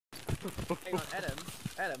Hang on,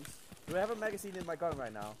 Adams, do I have a magazine in my gun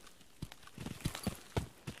right now?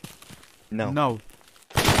 No. No.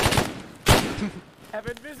 Have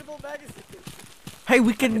invisible magazine! Hey,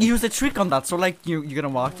 we can use a trick on that. So like you're gonna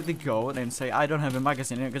walk to the goal and then say I don't have a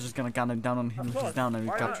magazine. And you're just gonna gun him down on him. He's down and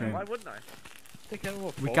we capture him. Why wouldn't I?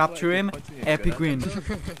 We capture him. Epic win.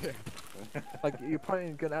 Like you're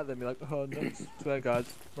pointing a gun at them. You're like, oh no, swear guys,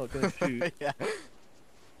 not gonna shoot. Yeah.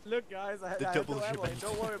 Look guys, I The have double no ammo. shooting.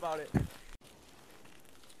 Don't worry about it.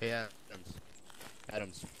 Hey,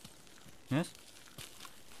 Adams. Yes.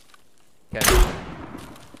 Can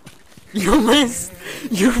You missed.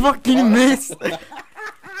 You fucking missed.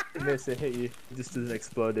 Miss it, hit you. It just doesn't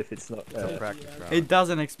explode if it's not. practice round. It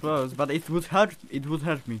doesn't explode, but it would hurt. It would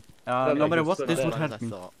hurt me. No matter what, this would hurt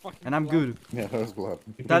me, and I'm good. Yeah, that was blood.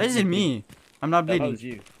 That isn't me. I'm not That bleeding. was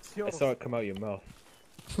you. I saw it come out your mouth.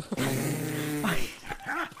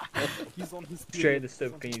 He's on his Straight in the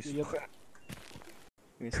stomach. Can you? Give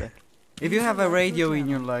me a sec. If you have a radio in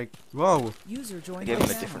your like, whoa. User I joined gave your him a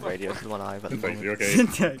channel. different radio to the one I have at the Thank moment. you, okay.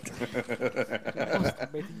 Syntax.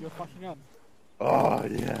 masturbating your fucking gun. Oh,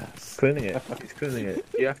 yes. Cleaning it. He's cleaning it.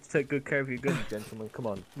 You have to take good care of your gun, gentlemen. Come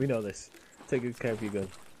on, we know this. Take good care of your gun.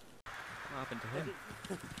 What happened to him?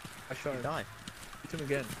 I shot him. Die. Shoot him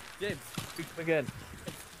again. James, Shoot him again.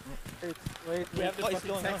 Wait, we have to What is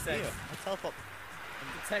fucking going on text here? sense. I teleport.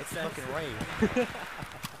 Text It's sense. fucking rain.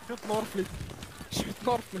 shoot Norfleet. Shoot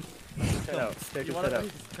Norfleet. Head out. Take his head out.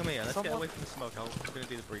 Come here, let's get Someone- away from the smoke. I'm gonna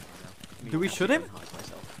do the briefing now. Do we shoot him? Hide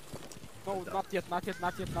myself. No, not yet. Stop,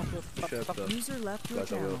 Shut stop. up. User left your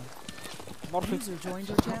Guys, I will. channel. Norfleet. User joined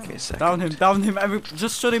your channel. Okay, second. Down him.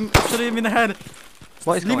 Just shoot him in the head.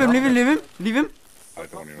 What is Leave going him, on? leave him. I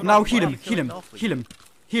don't even Now know. heal him.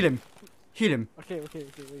 Okay,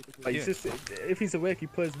 wait. Like, it's just, if he's awake, he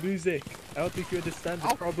plays music. I don't think you understand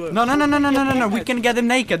the problem. No. We can get him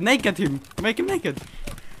naked. Naked him. Make him naked.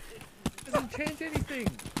 It doesn't change anything.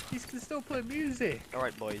 He can still play music.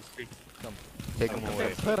 Alright, boys. Take him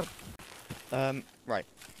away. Right.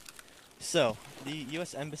 So, the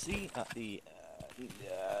US Embassy at the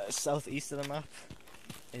southeast of the map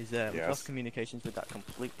is Yes. lost communications with that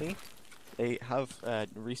completely. They have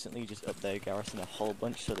recently just upped their garrison a whole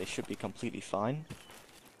bunch, so they should be completely fine.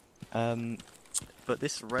 But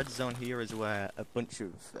this red zone here is where a bunch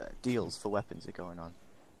of deals for weapons are going on.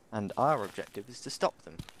 And our objective is to stop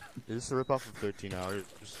them. Is this a ripoff of 13 hours?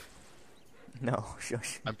 No,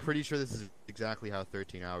 shush. I'm pretty sure this is exactly how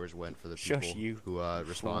 13 hours went for the Shush people you. who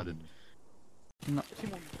responded. Timon.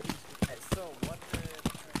 So, what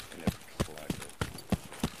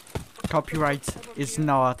Copyright is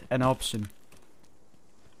not an option.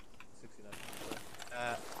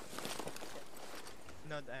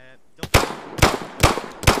 No, don't. Yours.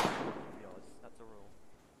 That's a rule.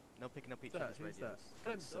 No picking up each other's Who's radios.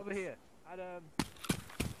 Adams, over here. Adam.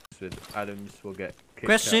 With Adams will get kicked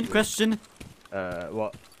Question.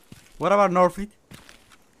 What? What about Norfleet?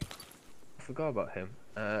 I forgot about him.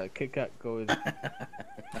 Kit Kat goes.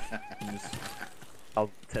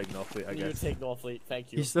 I'll take Norfleet, I You guess. take Norfleet,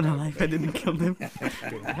 thank you. He's still alive. I didn't kill him. I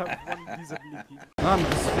have one disability. Man,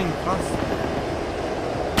 this thing fast.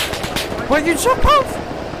 Why did you jump off?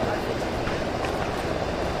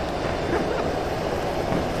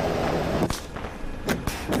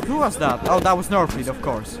 Who was that? Oh, that was Norfleet, of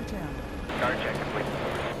course. Your channel.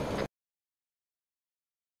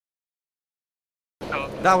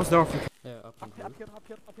 That was Norfleet. Yeah, up here.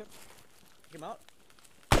 Take him out.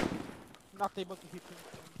 Not able to hit him.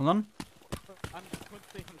 Hold on. I'm going to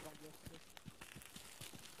take him down. Yes.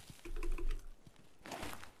 I'm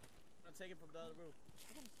gonna take him from the other room.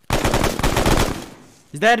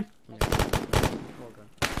 He's dead.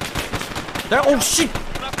 There. Oh shit!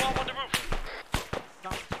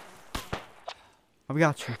 I've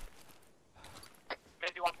got you.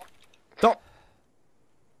 Stop.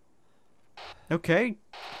 Okay.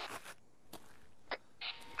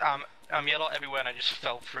 I'm yellow everywhere and I just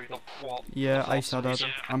fell through the wall. Yeah, I saw that.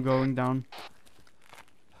 I'm going down.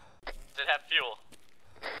 Did it have fuel?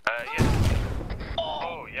 Yes.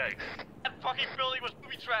 Oh, yikes. That fucking building was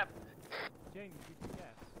booby trapped.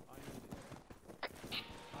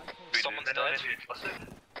 Someone's dead.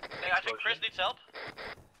 Hey, I think Chris needs help.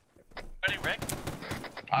 Ready, Rick?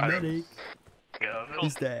 Medic.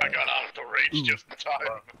 He's dead. I got out of the range just in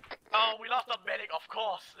time. Oh, we lost our medic, of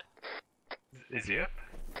course. Is he up?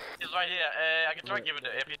 He's right here. I can try and give it to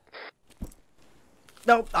him.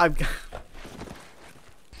 Nope, I'm.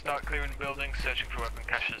 Start clearing buildings, searching for weapon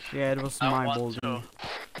caches. Yeah, it was I my want building. to. I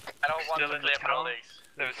don't want Still to in the clear tunnel? buildings.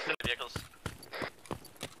 There's still Vehicles.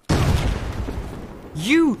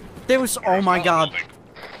 You! There was. Oh my god.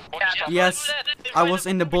 Yes, I was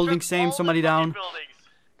in the building, same, somebody down.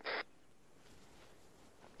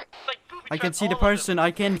 I can see the person,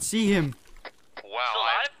 I can see him. Wow,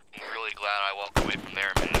 I'm really glad I walked away from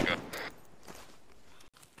there a minute ago.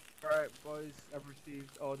 Alright, boys, I've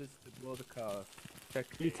received orders to blow the car. Check.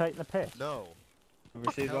 You take the piss. No. I've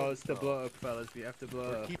received orders to blow up, fellas. We have to blow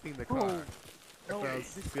We're up. keeping the car. No,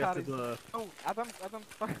 Fellas, this we have car to is... blow up. No, Adam,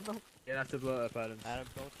 no. You have to blow up, Adam. Adam,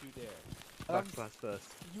 don't you dare. Adam, Back class first.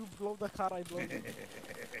 you blow the car, I blow you.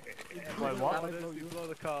 Wait, what? I blow We you. blow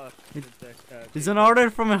the car. It's an order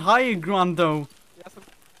from a higher ground though. Yes,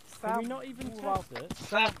 Can we Sam, not even move out. test it?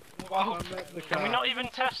 Sam, move out. Can we not even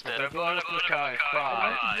test it? Don't blow up the car, it's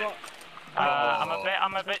fine.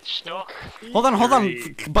 I'm a bit stuck. Hold on,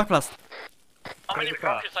 backblast. How many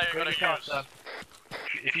rockets are you gonna use?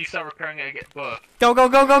 If you start repairing it, get blow up. Go,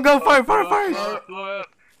 fire! Blow up.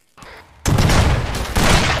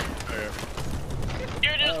 You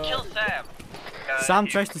just kill Sam. Sam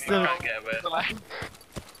tries to steal it. Get away.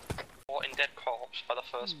 Or in dead corpse for the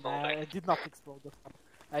first building. I did not explode the car.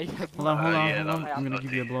 I had Hold on, yeah, I'm gonna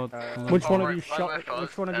give you a blood. Hold on. Which one of Alright, you shot?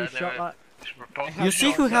 Which one of you shot that? You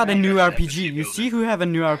see who had a new RPG? You see who have a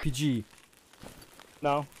new RPG?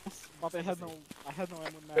 No. But I had no ammo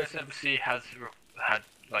now. SMC has had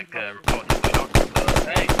like a report of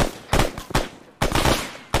hey.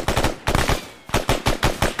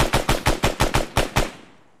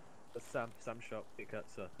 Sam shot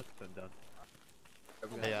Pikachu. That's been done.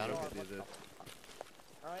 Hey, Adam.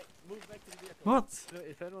 Alright, move back to the vehicle. What?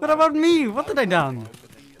 What about me? What did I done?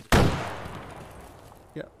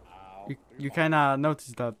 Yeah. You kinda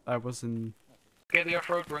noticed that I was in... Get the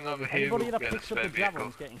off-road ring over here. Anybody We'll that get a picks up spare the vehicle. javelin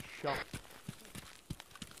is getting shot.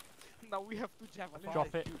 Now we have two javelins.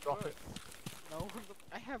 Drop it. Drop it. No,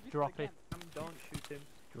 I have it Drop again. Don't shoot him.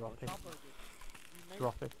 Drop it. Doubled it. You made-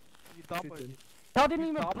 Drop it. You doubled Shoot it. That didn't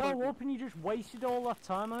even Doubled blow it. up, and you just wasted all that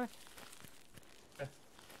time, eh?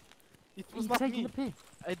 It was You not taking me. the piss.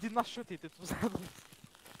 I did not shoot it. It was Adam.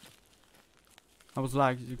 I was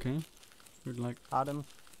like, okay. You're like, Adam,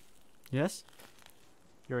 yes?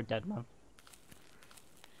 you're a dead man.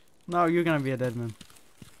 No, you're gonna be a dead man.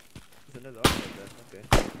 There's another option there.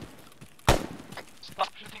 Okay. Stop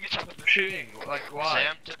shooting each other. Shooting? Like why?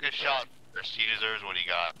 Sam took a shot. He deserves what he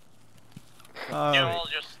got. Oh. You all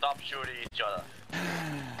just stop shooting each other.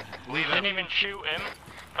 Leave Didn't him. even shoot him.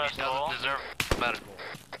 First He of all. doesn't deserve medical.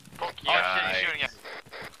 Fuck Oh yeah. shit, he's shooting at.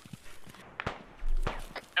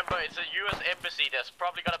 Remember, it's a US embassy. There's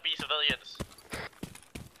probably gonna be civilians.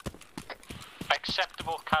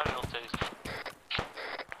 Acceptable casualties.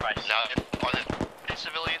 Right. Now, are they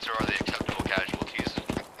civilians or are they acceptable casualties?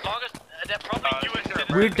 As long as they're probably US citizens.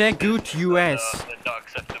 We're that good, US. They're not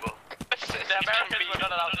acceptable. The Americans were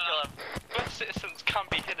not allowed to kill him. US citizens can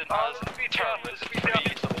be hidden as terrorists.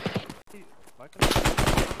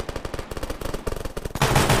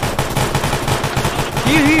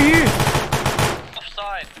 Here!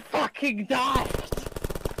 Offside. Fucking die!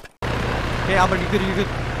 Okay, Albert, you're good.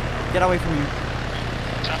 Get away from me.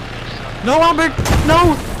 No, Albert!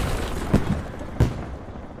 No!